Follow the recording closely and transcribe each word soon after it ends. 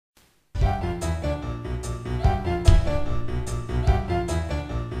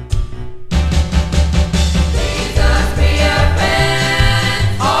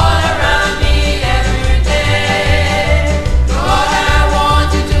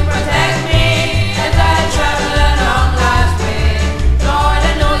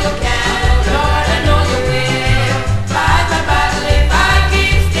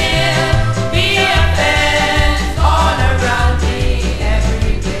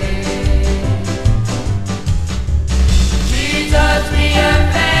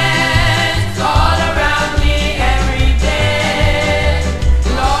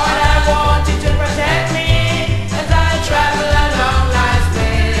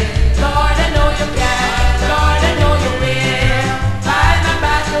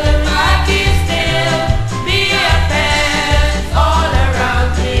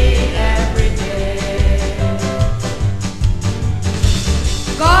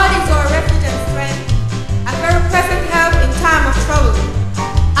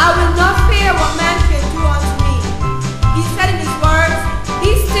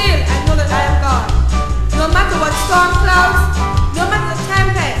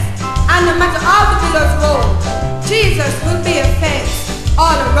matter how the billows roll, Jesus will be a fence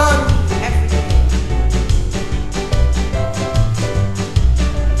all around me every day.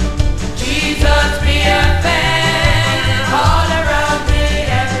 Jesus be a fence all around me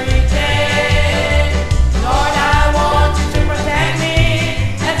every day. Lord, I want you to protect me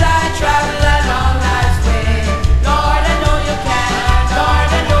as I travel along life's way. Lord, I know you can. Lord,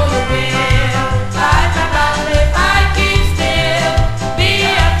 I know you will. Fight my battle if I keep still. Be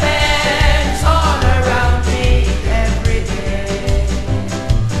a fence all around me every day.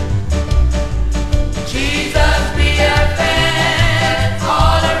 Jesus, be a fence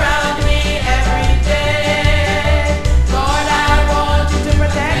all around me every day. Lord, I want you to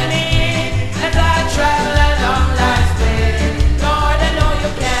protect me as I travel along life's way. Lord, I know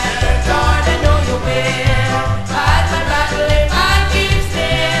you can. Lord, I know you will. Fight my battle if I keep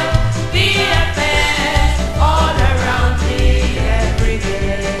still. Be a fence all around me every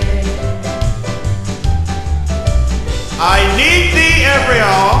day. I need thee every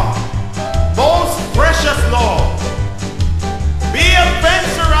hour, most precious Lord. Be a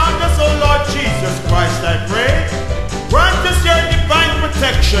fence around us, O Lord Jesus Christ, I pray. Grant us your divine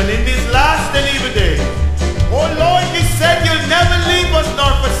protection in these last and evil days.